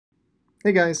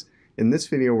Hey guys, in this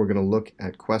video we're going to look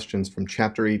at questions from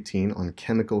Chapter 18 on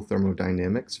Chemical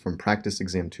Thermodynamics from Practice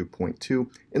Exam 2.2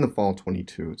 in the Fall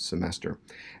 22 semester.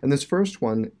 And this first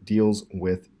one deals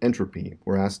with entropy.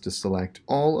 We're asked to select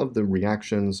all of the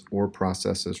reactions or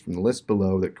processes from the list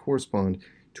below that correspond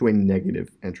to a negative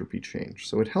entropy change.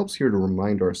 So it helps here to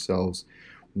remind ourselves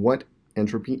what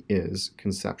entropy is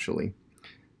conceptually.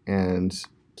 And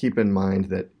keep in mind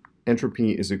that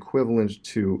entropy is equivalent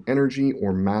to energy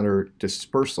or matter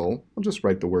dispersal. I'll just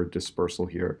write the word dispersal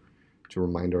here to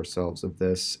remind ourselves of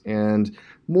this. And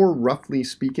more roughly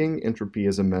speaking, entropy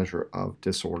is a measure of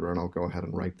disorder, and I'll go ahead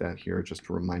and write that here just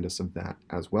to remind us of that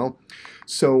as well.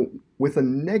 So with a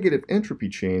negative entropy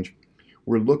change,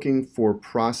 we're looking for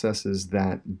processes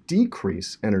that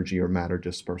decrease energy or matter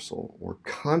dispersal, or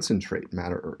concentrate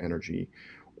matter or energy,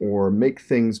 or make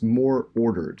things more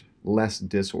ordered, less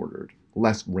disordered,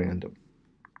 less random.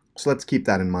 So let's keep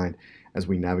that in mind as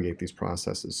we navigate these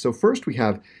processes. So first we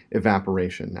have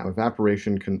evaporation. Now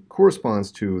evaporation corresponds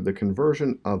to the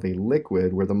conversion of a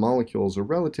liquid where the molecules are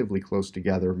relatively close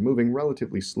together, moving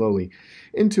relatively slowly,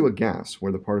 into a gas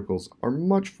where the particles are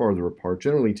much farther apart,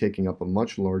 generally taking up a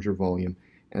much larger volume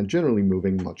and generally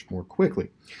moving much more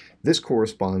quickly. This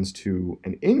corresponds to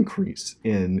an increase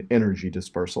in energy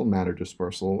dispersal, matter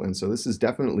dispersal, and so this is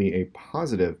definitely a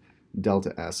positive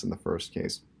delta S in the first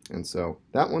case. And so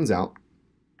that one's out.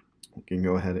 We can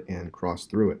go ahead and cross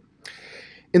through it.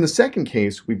 In the second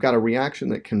case, we've got a reaction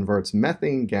that converts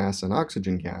methane gas and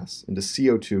oxygen gas into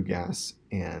CO2 gas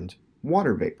and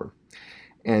water vapor.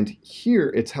 And here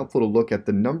it's helpful to look at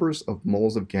the numbers of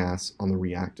moles of gas on the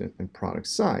reactant and product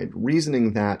side,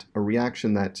 reasoning that a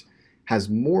reaction that has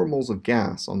more moles of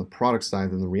gas on the product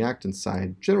side than the reactant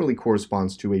side generally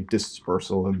corresponds to a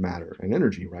dispersal of matter and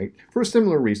energy, right? For a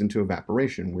similar reason to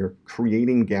evaporation. We're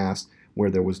creating gas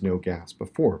where there was no gas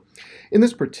before. In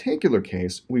this particular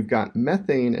case, we've got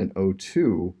methane and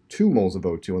O2, 2 moles of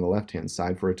O2 on the left-hand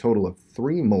side for a total of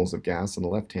 3 moles of gas on the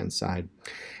left-hand side,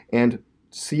 and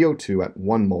CO2 at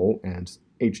 1 mole and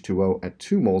H2O at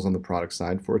 2 moles on the product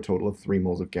side for a total of 3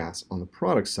 moles of gas on the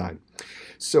product side.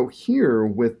 So here,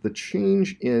 with the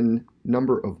change in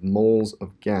number of moles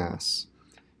of gas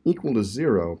equal to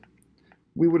 0,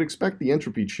 we would expect the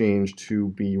entropy change to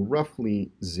be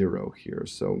roughly 0 here.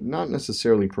 So not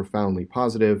necessarily profoundly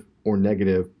positive or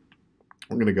negative.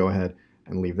 We're going to go ahead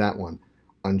and leave that one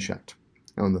unchecked.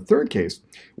 Now in the third case,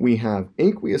 we have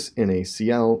aqueous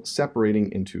NaCl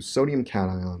separating into sodium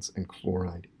cations and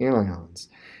chloride anions.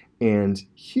 And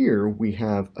here we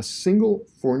have a single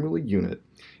formula unit.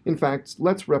 In fact,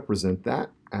 let's represent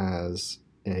that as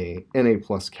a Na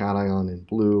plus cation in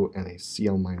blue and a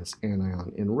Cl minus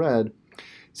anion in red,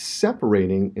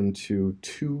 separating into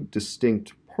 2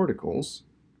 distinct particles,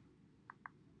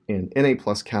 and Na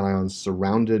plus cations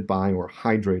surrounded by or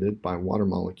hydrated by water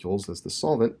molecules as the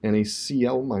solvent, and a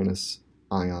Cl minus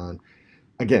ion,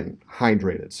 again,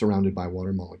 hydrated, surrounded by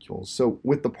water molecules. So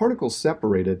with the particles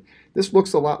separated, this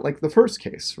looks a lot like the first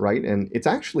case, right? And it's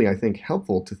actually, I think,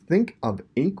 helpful to think of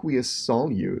aqueous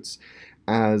solutes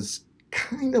as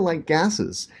kind of like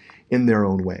gases in their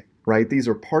own way, right? These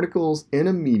are particles in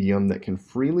a medium that can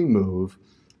freely move,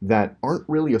 that aren't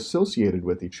really associated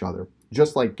with each other,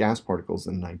 just like gas particles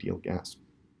in an ideal gas.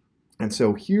 And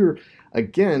so here,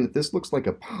 again, this looks like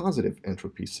a positive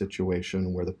entropy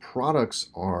situation where the products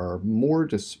are more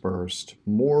dispersed,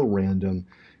 more random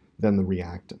than the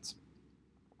reactants.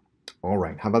 All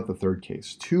right, how about the third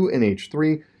case?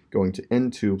 2NH3 going to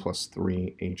N2 plus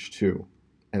 3H2.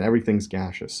 And everything's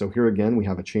gaseous. So here again, we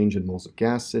have a change in moles of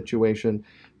gas situation.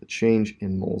 The change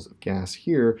in moles of gas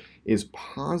here is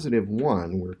positive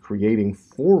 1. We're creating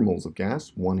 4 moles of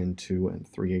gas, 1N2 and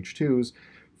 3H2s,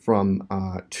 from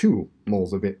 2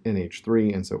 moles of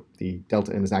NH3. And so the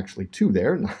delta N is actually 2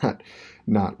 there,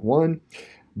 not 1.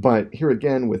 But here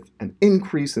again, with an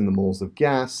increase in the moles of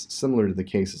gas, similar to the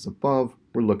cases above,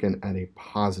 we're looking at a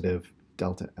positive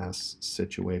delta S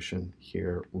situation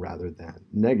here rather than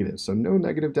negative. So no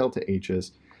negative delta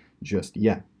H's just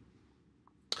yet.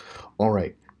 All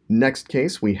right, next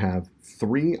case we have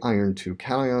 3 iron 2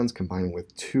 cations combining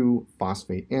with 2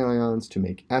 phosphate anions to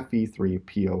make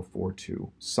Fe3PO42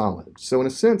 solid. So in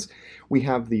a sense, we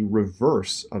have the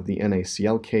reverse of the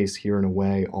NaCl case here in a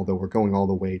way, although we're going all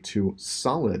the way to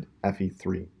solid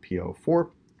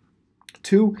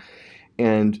Fe3PO42,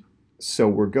 and so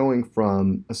we're going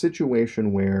from a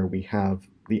situation where we have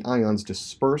the ions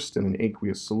dispersed in an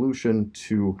aqueous solution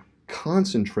to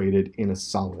concentrated in a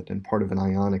solid and part of an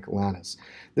ionic lattice.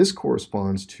 This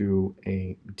corresponds to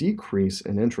a decrease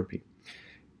in entropy.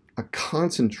 a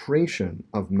concentration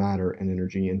of matter and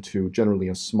energy into generally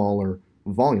a smaller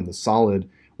volume. The solid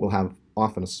will have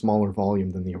often a smaller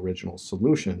volume than the original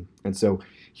solution. And so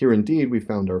here indeed we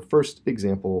found our first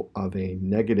example of a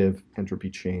negative entropy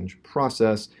change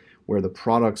process where the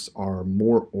products are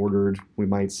more ordered, we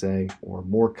might say, or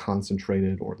more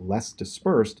concentrated or less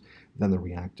dispersed than the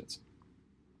reactants.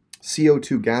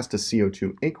 CO2 gas to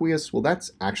CO2 aqueous, well,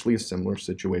 that's actually a similar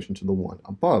situation to the one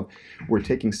above. We're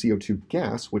taking CO2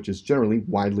 gas, which is generally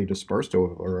widely dispersed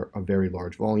over a very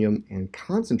large volume, and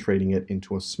concentrating it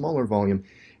into a smaller volume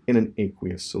in an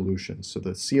aqueous solution. So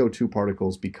the CO2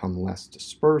 particles become less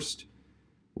dispersed,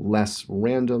 less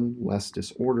random, less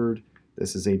disordered.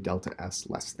 This is a delta S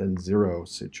less than 0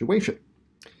 situation.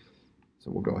 So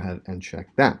we'll go ahead and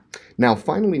check that. Now,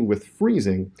 finally, with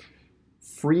freezing,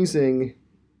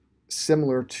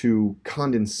 similar to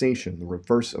condensation, the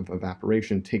reverse of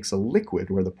evaporation, takes a liquid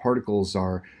where the particles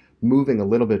are moving a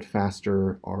little bit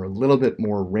faster, are a little bit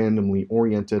more randomly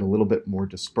oriented, a little bit more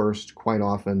dispersed. Quite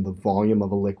often, the volume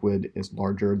of a liquid is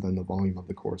larger than the volume of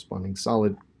the corresponding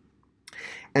solid.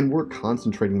 And we're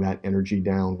concentrating that energy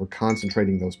down. We're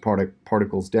concentrating those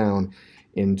particles down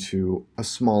into a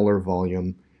smaller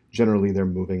volume. Generally, they're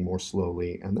moving more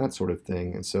slowly and that sort of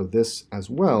thing. And so this as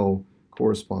well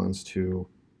corresponds to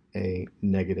a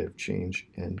negative change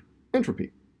in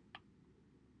entropy.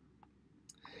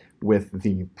 With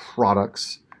the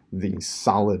products, the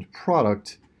solid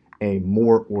product, a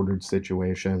more ordered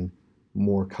situation,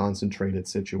 more concentrated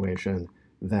situation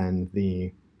than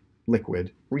the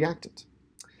liquid reactant.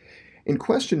 In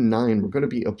question 9, we're going to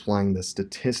be applying the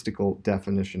statistical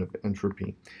definition of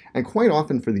entropy. And quite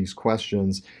often for these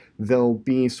questions, there'll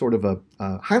be sort of a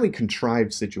highly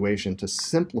contrived situation to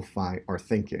simplify our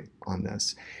thinking on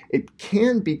this. It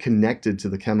can be connected to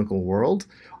the chemical world,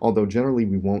 although generally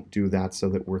we won't do that so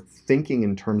that we're thinking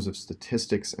in terms of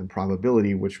statistics and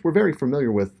probability, which we're very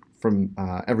familiar with from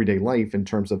everyday life in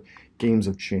terms of games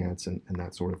of chance and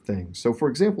that sort of thing. So for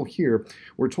example here,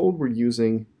 we're told we're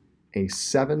using a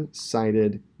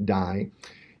 7-sided die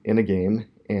in a game,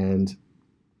 and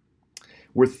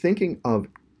we're thinking of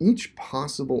each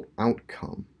possible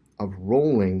outcome of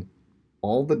rolling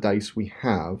all the dice we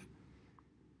have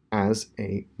as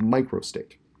a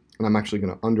microstate. And I'm actually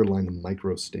going to underline the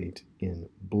microstate in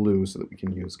blue so that we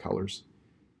can use colors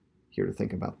here to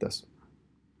think about this.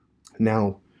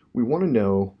 Now, we want to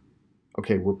know,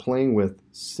 okay, we're playing with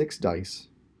 6 dice.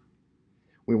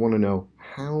 We want to know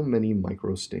how many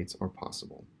microstates are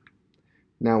possible.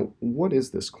 Now, what is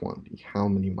this quantity? How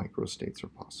many microstates are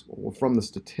possible? Well, from the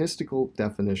statistical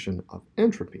definition of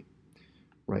entropy,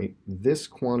 right, this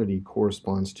quantity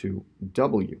corresponds to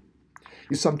W.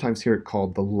 You sometimes hear it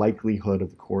called the likelihood of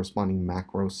the corresponding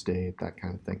macrostate, that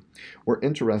kind of thing. We're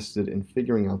interested in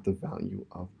figuring out the value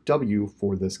of W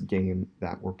for this game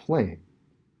that we're playing.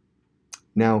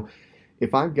 Now,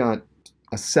 if I've got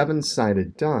a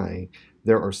 7-sided die,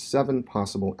 there are 7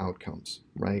 possible outcomes,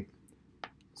 right?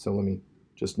 So let me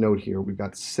just note here, we've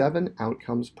got 7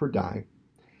 outcomes per die.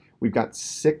 We've got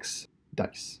 6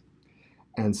 dice.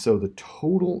 And so the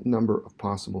total number of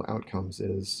possible outcomes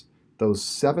is those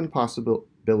 7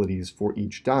 possibilities for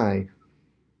each die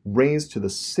raised to the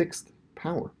 6th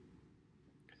power.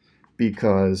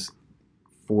 Because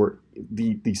for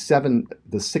the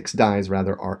 6 dies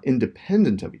rather are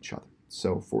independent of each other.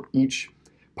 So for each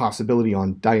possibility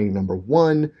on die number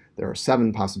 1, there are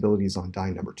 7 possibilities on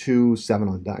die number 2, 7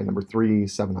 on die number 3,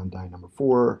 7 on die number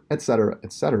 4, etc.,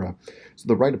 etc. So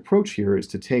the right approach here is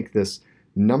to take this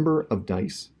number of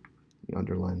dice, you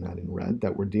underline that in red,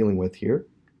 that we're dealing with here,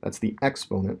 that's the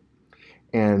exponent,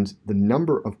 and the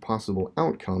number of possible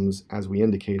outcomes, as we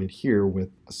indicated here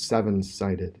with a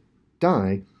 7-sided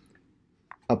die,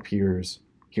 appears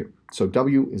here. So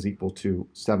W is equal to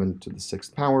 7 to the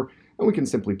 6th power, and we can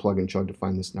simply plug and chug to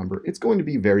find this number. It's going to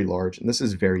be very large, and this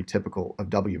is very typical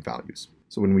of W values.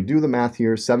 So when we do the math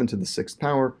here, 7 to the 6th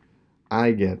power,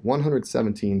 I get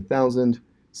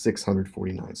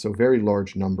 117,649. So very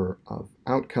large number of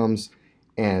outcomes.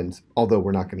 And although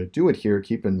we're not going to do it here,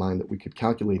 keep in mind that we could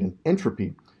calculate an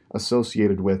entropy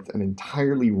associated with an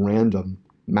entirely random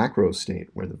macro state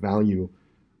where the value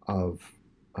of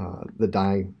the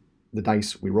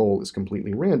dice we roll is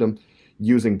completely random,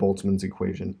 using Boltzmann's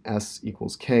equation, S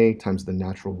equals K times the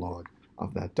natural log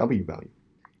of that W value.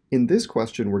 In this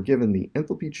question, we're given the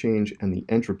enthalpy change and the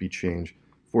entropy change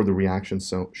for the reaction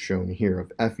shown here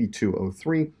of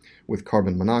Fe2O3 with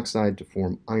carbon monoxide to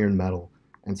form iron metal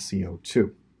and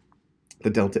CO2.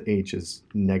 The delta H is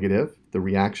negative. The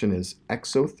reaction is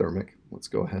exothermic. Let's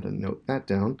go ahead and note that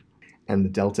down. And the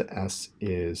delta S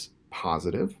is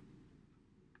positive.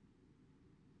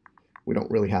 We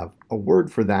don't really have a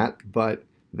word for that, but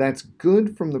That's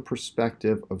good from the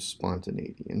perspective of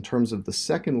spontaneity. In terms of the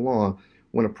second law,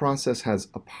 when a process has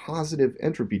a positive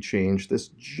entropy change, this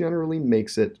generally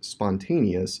makes it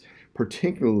spontaneous,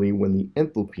 particularly when the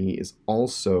enthalpy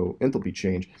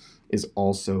change is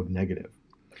also negative.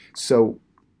 So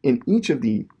in each of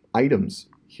the items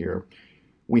here,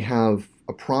 we have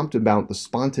a prompt about the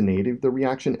spontaneity of the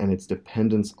reaction and its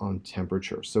dependence on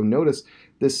temperature. So notice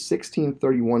this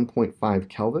 1631.5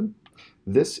 Kelvin,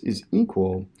 this is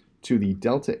equal to the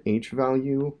delta H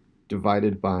value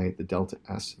divided by the delta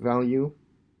S value,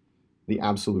 the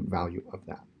absolute value of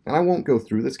that. And I won't go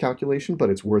through this calculation, but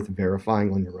it's worth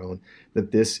verifying on your own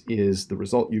that this is the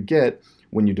result you get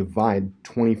when you divide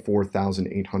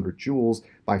 24,800 joules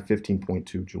by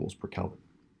 15.2 joules per Kelvin.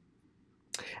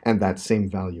 And that same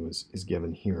value is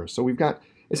given here. So we've got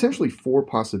essentially four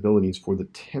possibilities for the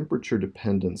temperature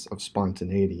dependence of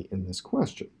spontaneity in this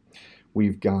question.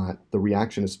 We've got the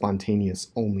reaction is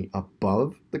spontaneous only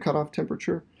above the cutoff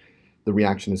temperature. The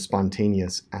reaction is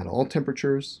spontaneous at all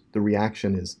temperatures. The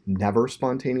reaction is never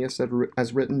spontaneous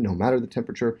as written, no matter the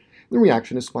temperature. The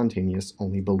reaction is spontaneous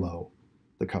only below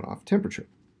the cutoff temperature.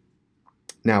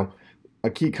 Now, a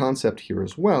key concept here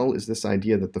as well is this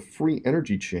idea that the free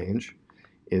energy change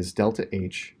is delta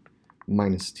H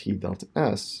minus T delta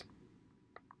S.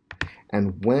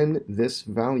 And when this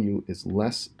value is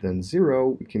less than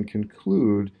 0, we can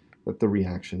conclude that the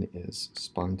reaction is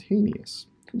spontaneous.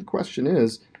 The question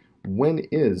is, when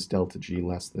is delta G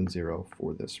less than 0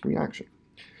 for this reaction?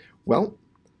 Well,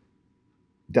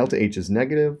 delta H is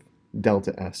negative,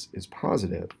 delta S is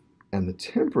positive, and the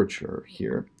temperature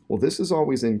here, well, this is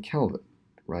always in Kelvin,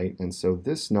 right? And so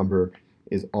this number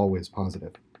is always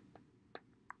positive.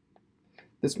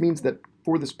 This means that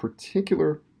for this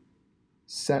particular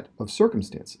set of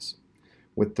circumstances,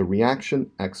 with the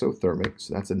reaction exothermic,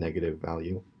 so that's a negative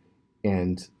value,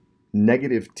 and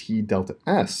negative T delta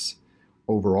S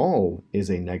overall is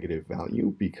a negative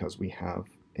value because we have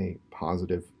a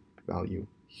positive value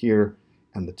here,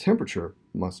 and the temperature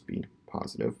must be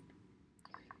positive.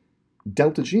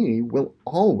 Delta G will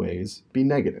always be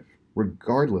negative,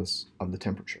 regardless of the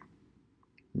temperature,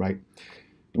 right?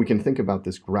 We can think about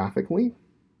this graphically.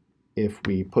 If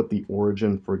we put the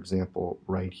origin, for example,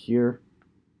 right here,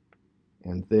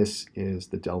 and this is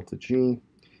the delta G,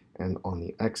 and on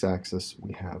the x-axis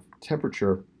we have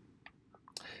temperature,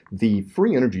 the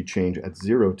free energy change at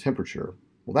 0 temperature,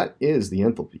 well, that is the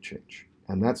enthalpy change,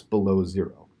 and that's below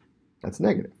 0. That's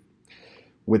negative.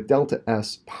 With delta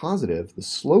S positive, the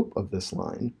slope of this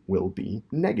line will be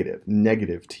negative,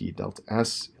 negative T delta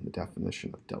S in the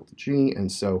definition of delta G,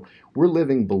 and so we're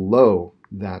living below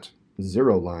that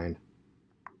 0 line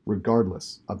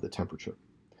regardless of the temperature.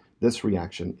 This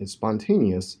reaction is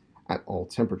spontaneous at all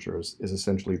temperatures is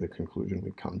essentially the conclusion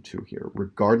we've come to here.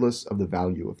 Regardless of the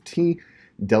value of T,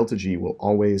 delta G will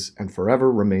always and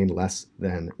forever remain less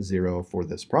than 0 for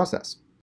this process.